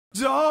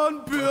John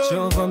Piere. Watch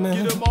over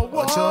me,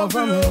 watch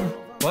over me,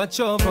 watch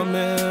over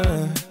me.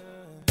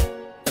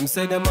 Them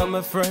say them are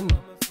my friend,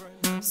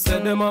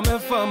 say them are my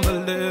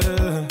family.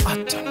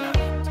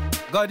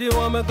 God, you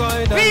want me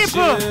guide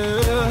people,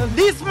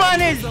 this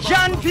man is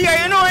John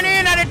Piere. You know when you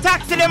in the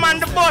taxi them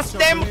and the bus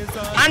them,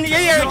 and you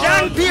hear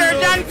John Piere,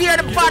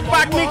 the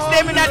bad mix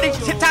them in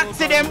the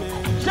taxi them.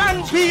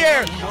 John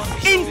Piere,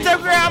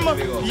 Instagram,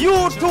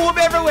 YouTube,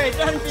 everywhere.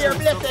 John Piere,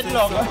 blessed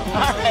love.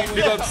 Right.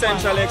 Big up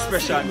Central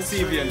Expression,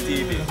 CBN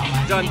TV.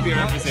 John Piere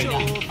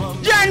representing.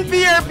 John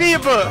Piere,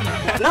 people.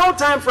 Now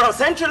time for our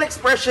Central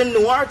Expression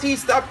New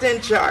Artist Top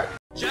 10 chart.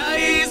 Jah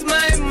is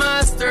my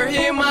master,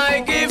 him I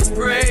give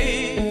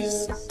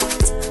praise.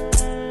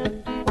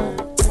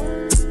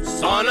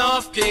 Son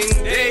of King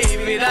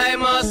David, I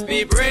must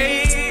be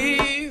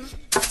brave.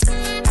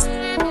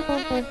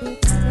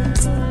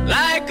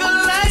 Like a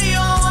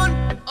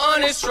lion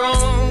on his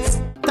throne.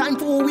 Time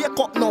to wake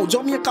up now,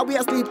 Jamaica we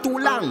sleep too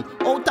long.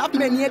 Out of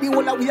many, the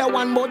whole we are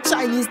one, but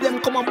Chinese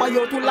them come and buy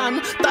out to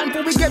land. Time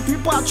for we get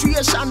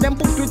repatriation, them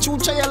put we through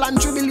trial and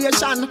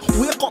tribulation.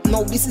 Wake up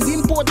now, this is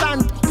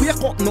important.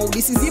 Wake up now,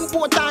 this is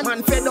important.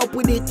 Man fed up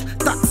with it,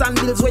 tax and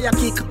bills where you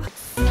kick.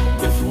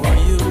 Before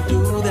you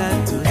do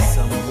that to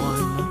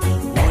someone,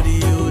 what do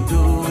you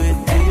do it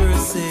to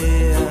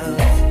yourself?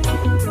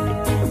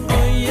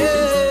 Oh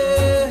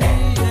yeah,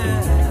 yeah.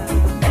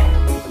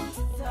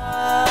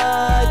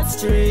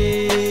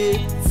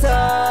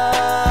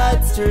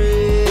 Sad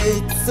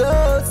street, so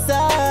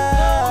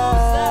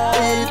sad,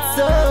 it's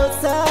so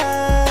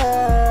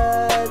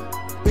sad.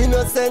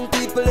 Innocent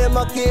people them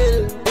a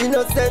kill,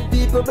 innocent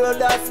people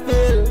blood a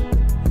spill.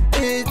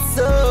 It's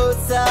so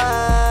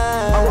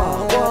sad.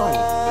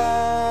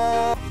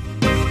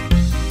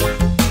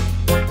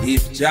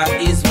 If Jah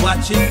is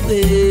watching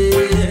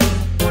there,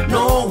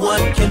 no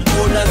one can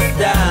hold us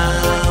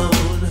down.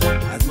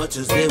 As much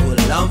as they would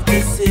love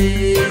to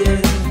see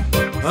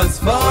us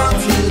fall to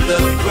the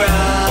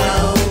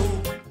ground.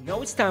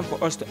 Now it's time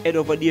for us to head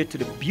over there to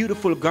the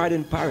beautiful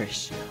Garden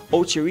Parish,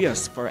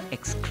 Ocherias, for an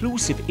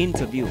exclusive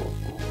interview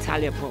with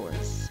Talia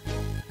Powers.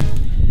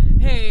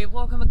 Hey,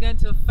 welcome again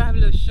to a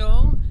fabulous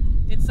show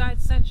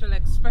inside Central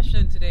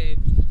Expression today.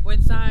 We're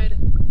inside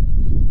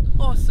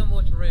awesome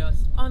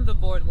Ocherias on the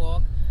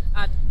boardwalk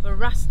at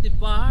Barasti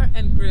Bar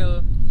and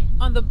Grill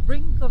on the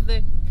brink of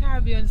the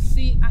Caribbean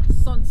Sea at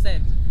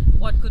sunset.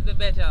 What could be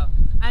better?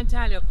 I'm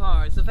Talia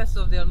Powers, the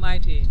vessel of the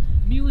Almighty,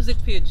 music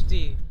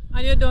PhD.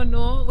 And you don't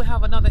know, we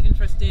have another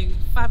interesting,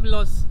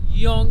 fabulous,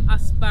 young,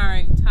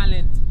 aspiring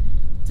talent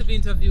to be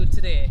interviewed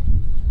today.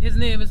 His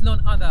name is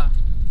none other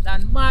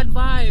than Mad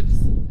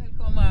Vibes.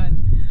 Welcome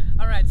on.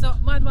 Alright, so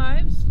Mad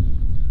Vibes,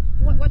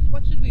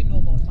 what should we know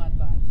about Mad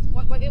Vibes?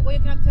 What you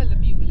can tell the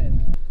people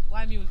then?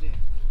 Why music?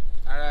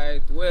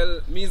 Alright,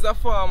 well, me is a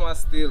farmer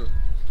still,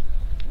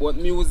 but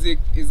music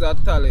is a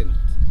talent.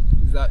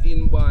 It's an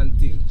inborn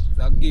thing, it's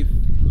a gift.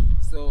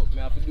 So, I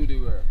have to do the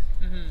work.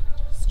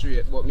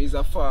 Straight, but me is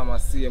a farmer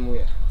same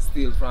way,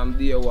 still from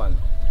day one.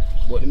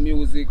 But the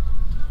music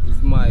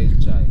is my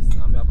choice,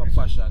 and I have a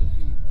passion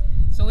for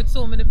it. So with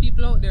so many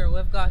people out there,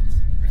 we've got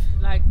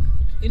like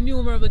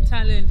innumerable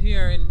talent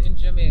here in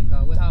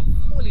Jamaica. We have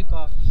whole heap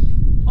of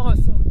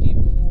awesome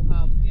people who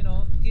have, you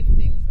know,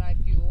 giftings like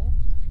you,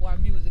 who are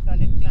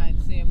musically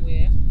inclined same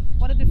way.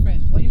 What a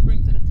difference, what you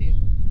bring to the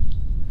table?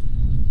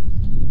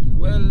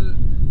 Well,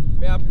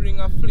 may I bring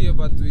a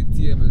flavor to the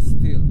table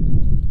still.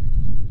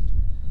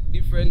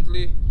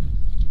 Differently,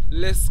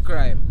 less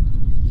crime.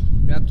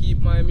 May I keep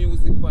my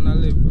music on a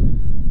level.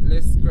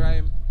 Less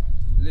crime,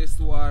 less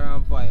war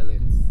and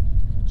violence.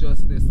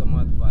 Just there's some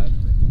Mad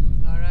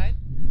Vibes. Alright,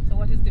 so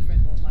what is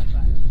different about Mad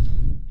Vibes?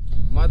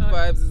 Mad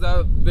Vibes is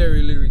a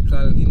very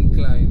lyrical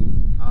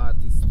inclined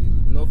artist still.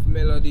 Enough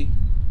melody,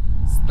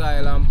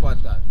 style and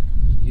pattern.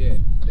 Yeah,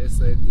 that's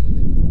the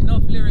thing.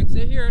 Enough lyrics,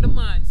 you hear the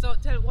man. So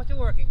tell what you're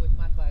working with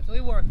Mad Vibes. What are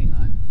you working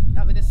on? You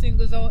having the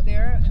singles out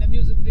there and the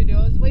music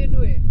videos. What are you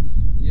doing?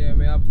 Yeah,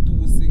 I have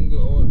 2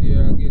 singles out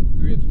there. I get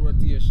great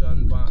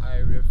rotation on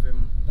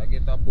IRFM. I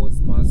get a buzz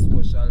on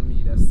social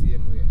media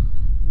same way.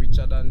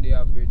 Richer than the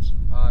average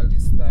all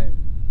this time.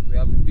 We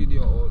have a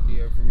video out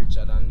there for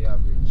richer than the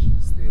average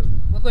still.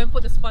 We're going to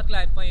put the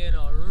spotlight on you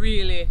now,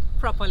 really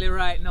properly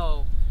right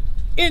now.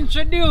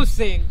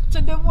 Introducing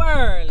to the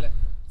world.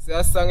 See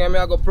a song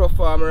I go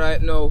perform right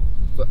now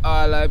for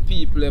all our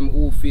people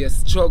who face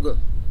struggle.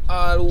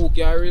 All who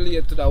can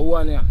relate to the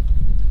one here.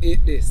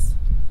 Eat this.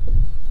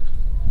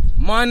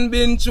 Man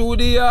been through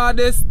the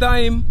hardest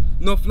time.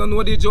 Nuff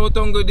know the drought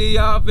hunger the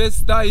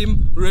harvest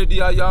time. Ready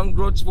a young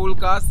grudgeful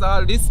cause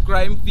all this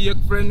crime.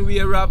 Fake friend,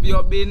 where have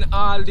you been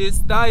all this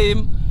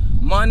time?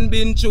 Man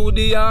been through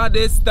the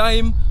hardest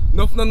time.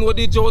 Nuff know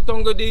the drought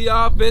hunger the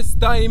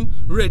harvest time.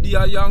 Ready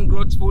a young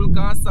grudgeful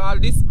cause all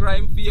this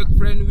crime. Fake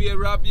friend,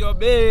 where have you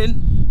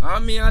been?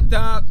 And me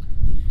attack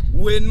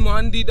when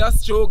man did a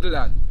struggle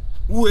and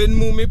when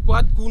mummy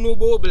pat kuno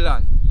bubble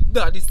and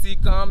daddy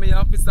sick and me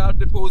have to solve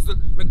the puzzle.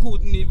 Me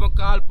couldn't even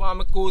call for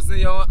my cousin,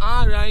 yo,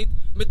 alright.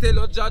 Me tell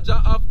you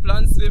Jaja have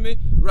plans for me.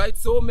 Write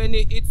so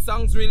many hit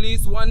songs,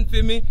 release one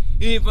for me.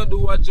 Even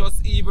though I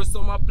just evil,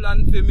 some a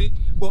plan for me.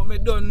 But me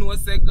don't know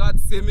say God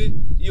see me.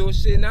 Yo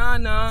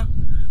shenana.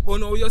 But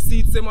now you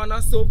see it's a man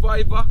a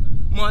survivor.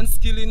 Man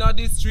skill in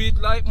the street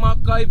like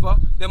MacGyver.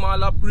 Them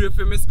all a pray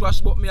for me squash,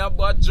 but me a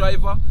bad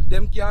driver.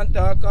 Them can't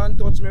talk and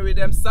touch me with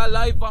them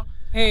saliva.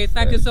 Hey,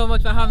 thank you so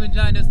much for having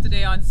joined us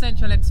today on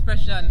Central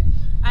Expression.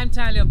 I'm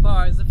Talia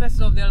Powers, the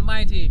Festival of the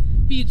Almighty,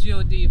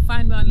 PGOD.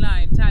 Find me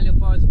online, Talia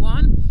Powers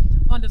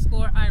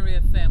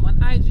 1_IRAFM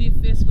on IG,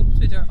 Facebook,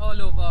 Twitter,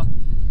 all over.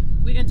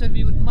 We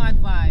interviewed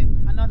Mad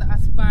Vibe, another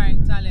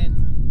aspiring talent,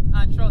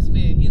 and trust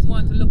me, he's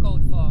one to look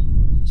out for.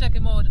 Check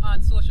him out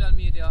on social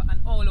media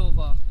and all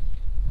over.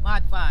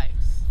 Mad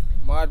Vibes.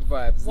 Mad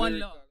Vibes. One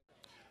love.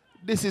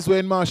 This is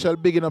Wayne Marshall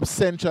bigging up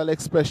Central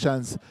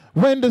Expressions.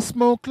 When the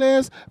smoke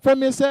clears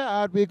from your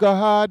heart, we go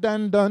hard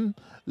and done.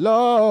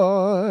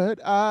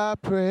 Lord, I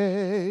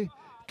pray.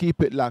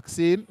 Keep it locked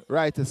in.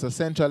 Right, it's a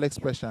Central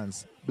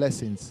Expressions.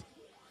 Blessings.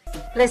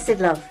 Blessed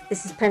love.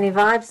 This is Penny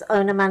Vibes,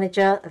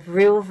 owner-manager of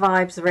Real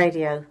Vibes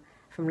Radio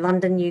from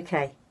London,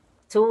 UK.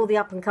 To all the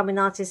up-and-coming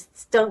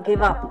artists, don't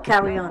give up,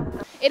 carry on.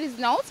 It is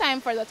now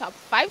time for the top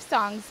 5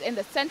 songs in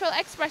the Central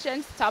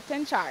Expressions Top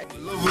 10 chart.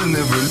 Love will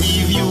never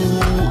leave you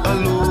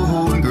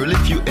alone, girl,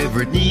 if you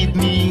ever need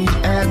me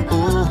at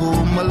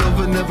home. My love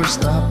will never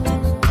stop.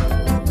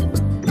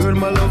 Girl,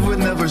 my love will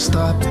never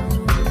stop.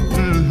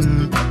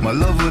 My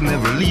love will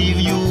never leave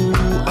you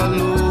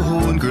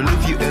alone, girl,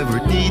 if you ever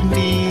need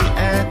me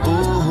at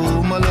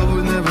home. My love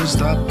will never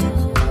stop.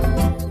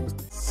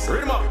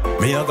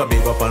 Me a go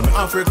big up on me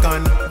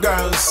African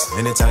girls.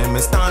 Anytime me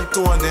start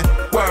to the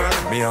world,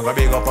 me a go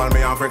big up on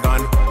me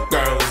African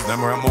girls.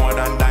 Them are more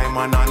than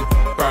diamond and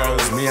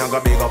pearls. Me a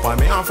go big up on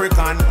me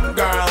African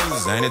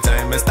girls.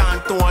 Anytime me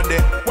start to the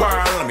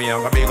world, me a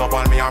go big up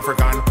on me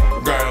African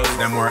girls.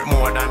 Them are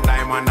more than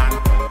diamond and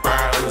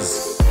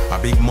pearls. A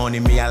big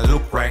money me a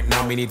look right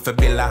now. Me need for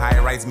build a high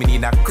rise. Me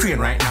need a crane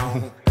right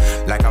now.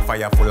 Like a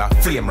fire full of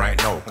flame right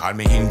now. All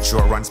me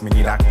insurance, me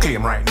need a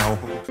claim right now.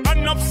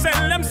 Enough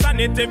sell them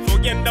sanity,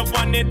 forget the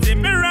vanity.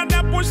 Me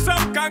rather push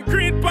some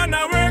concrete on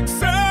a work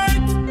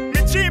site.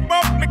 Me cheap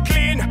up, me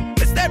clean.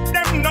 Me step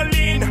them no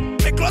lean.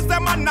 Me close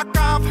them and knock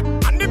off.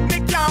 And if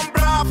me can't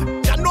brav,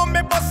 you know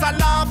me bust a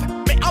laugh.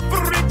 Me up to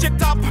reach it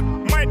up.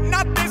 Might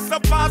not be so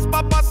fast,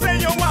 Papa say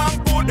you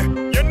want good.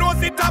 You know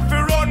it have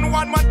to run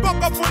one man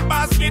poke a full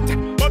basket.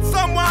 But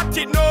some want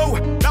it now.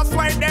 That's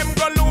why them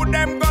go loot,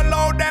 them go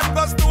low, them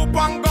go stoop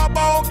and go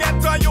bow. Get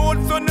to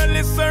youth, so no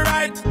listen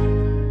right.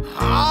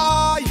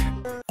 Aye.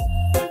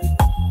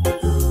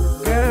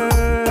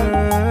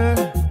 Girl,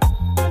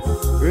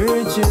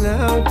 reaching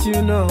out,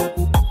 you know.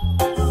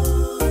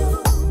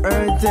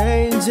 Earth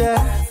angel.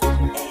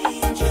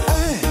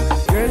 Hey.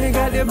 Girl, you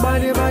got the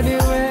body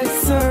way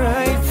so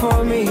right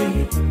for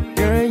me.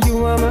 Girl,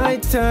 you are my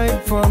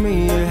type for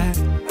me.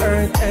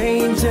 Earth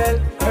angel,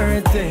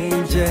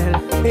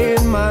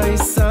 in my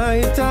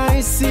sight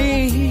I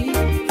see.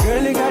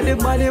 Girl, you got the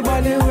body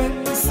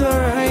way so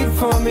right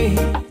for me.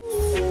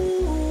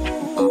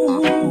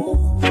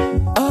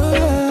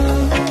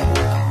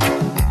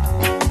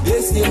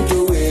 Destined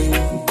to win.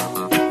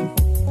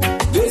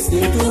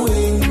 Destined to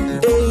win.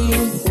 Hey.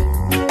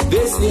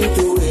 Destined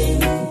to win.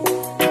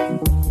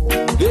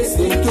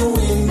 Destined to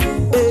win.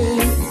 Hey.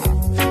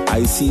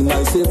 I see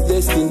myself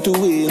destined to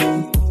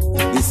win.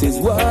 This is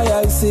why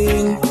I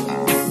sing.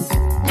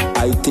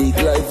 I take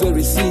life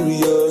very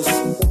serious.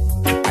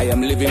 I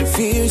am living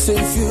fierce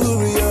and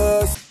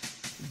furious.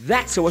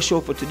 That's our show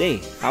for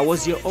today. I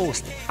was your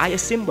host, Aya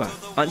Simba.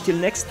 Until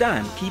next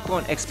time, keep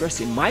on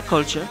expressing my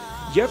culture,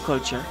 your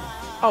culture,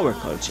 our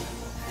culture.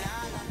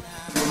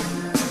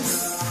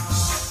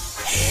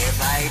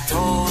 Have I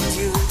told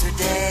you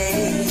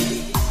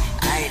today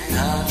I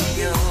love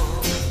you?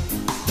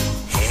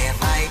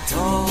 Have I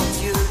told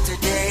you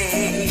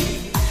today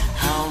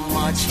how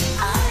much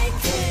I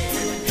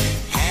care?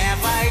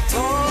 Have I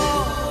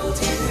told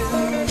you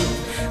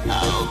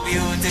how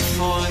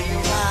beautiful you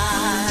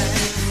are?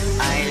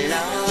 I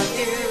love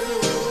you.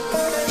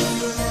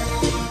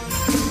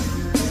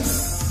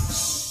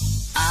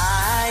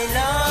 I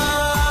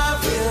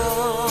love you,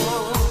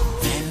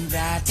 and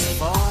that's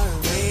for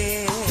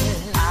real.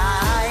 I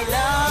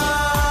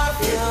love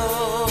you,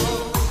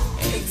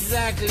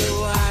 exactly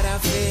what I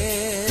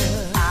feel.